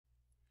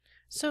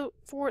So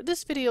for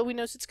this video, we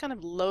notice it's kind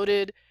of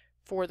loaded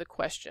for the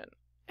question.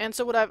 And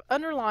so what I've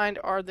underlined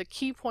are the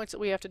key points that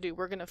we have to do.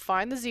 We're going to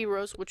find the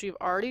zeros, which we've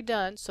already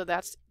done, so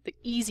that's the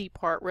easy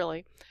part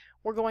really.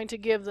 We're going to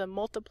give the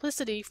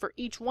multiplicity for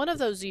each one of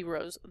those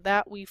zeros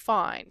that we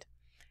find.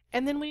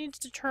 And then we need to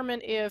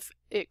determine if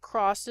it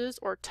crosses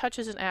or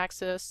touches an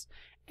axis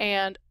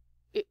and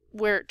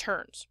where it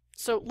turns.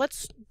 So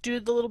let's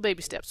do the little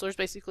baby steps. So there's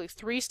basically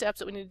 3 steps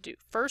that we need to do.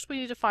 First, we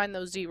need to find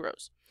those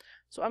zeros.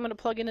 So I'm going to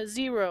plug in a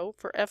 0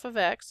 for f of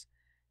x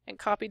and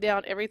copy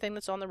down everything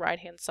that's on the right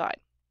hand side.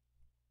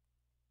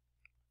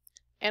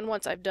 And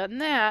once I've done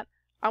that,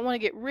 I want to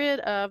get rid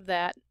of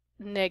that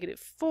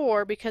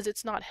 -4 because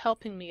it's not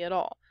helping me at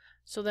all.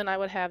 So then I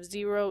would have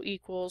 0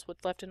 equals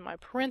what's left in my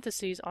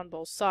parentheses on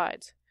both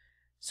sides.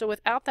 So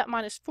without that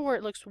 -4,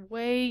 it looks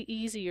way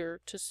easier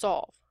to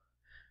solve.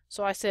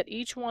 So I set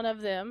each one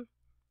of them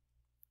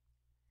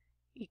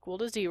equal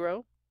to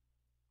 0.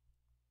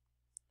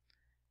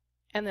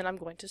 And then I'm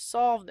going to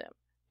solve them.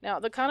 Now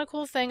the kind of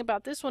cool thing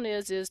about this one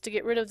is to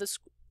get rid of the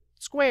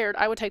squared,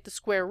 I would take the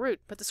square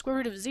root, but the square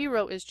root of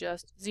 0 is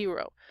just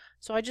 0.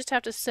 So I just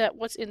have to set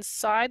what's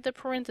inside the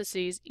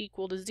parentheses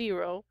equal to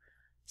 0.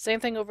 Same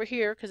thing over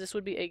here, because this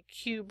would be a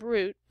cube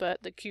root,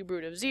 but the cube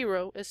root of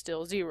 0 is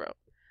still 0.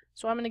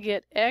 So I'm going to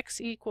get x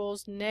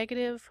equals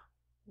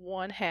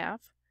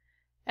 -1/2,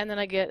 and then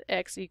I get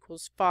x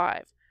equals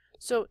 5.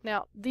 So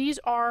now these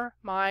are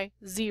my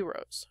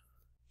zeros.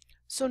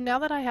 So now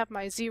that I have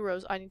my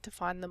zeros, I need to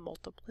find the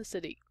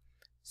multiplicity.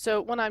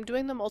 So when I'm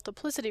doing the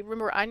multiplicity,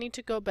 remember I need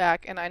to go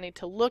back and I need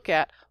to look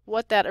at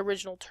what that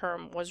original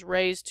term was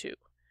raised to.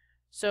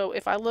 So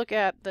if I look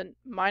at the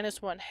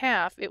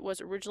 -1/2, it was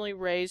originally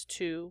raised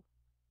to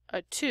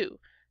a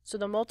 2. So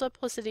the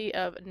multiplicity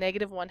of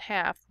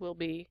 -1/2 will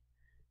be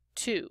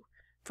 2.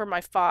 For my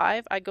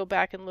 5, I go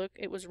back and look,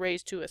 it was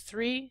raised to a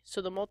 3.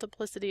 So the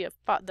multiplicity of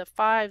the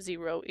 5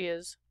 0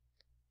 is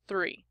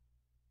 3.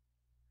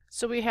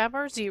 So we have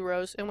our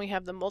zeros and we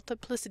have the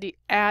multiplicity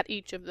at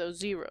each of those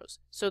zeros.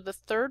 So the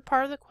third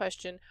part of the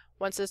question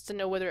wants us to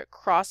know whether it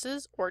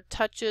crosses or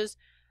touches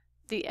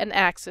an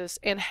axis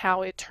and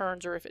how it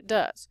turns or if it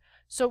does.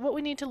 So what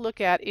we need to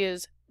look at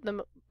is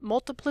the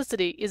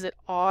multiplicity. Is it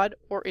odd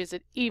or is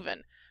it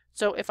even?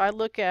 So if I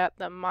look at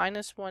the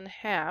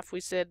 -1/2, we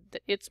said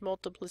that its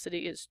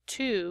multiplicity is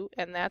 2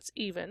 and that's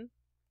even.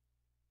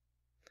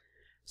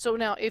 So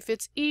now if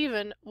it's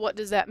even, what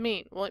does that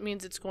mean? Well, it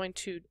means it's going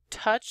to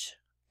touch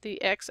the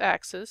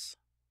x-axis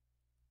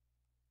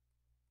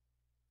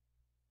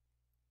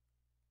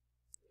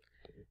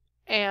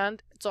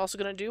and it's also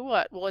going to do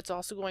what? Well, it's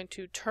also going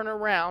to turn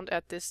around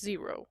at this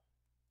 0.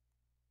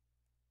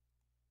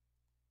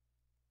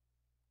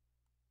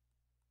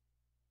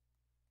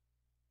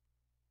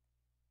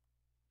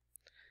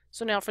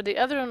 So now for the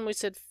other one, we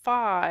said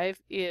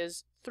 5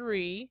 is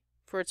 3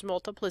 for its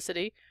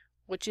multiplicity,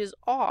 which is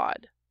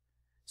odd.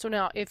 So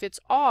now if it's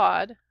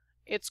odd,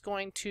 it's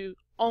going to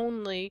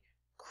only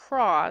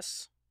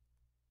cross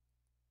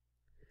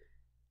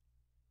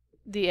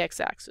the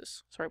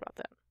x-axis. Sorry about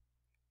that.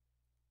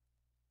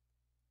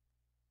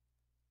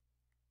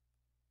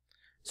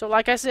 So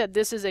like I said,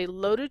 this is a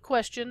loaded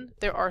question.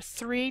 There are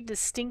 3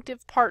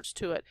 distinctive parts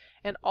to it,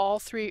 and all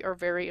 3 are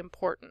very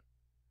important.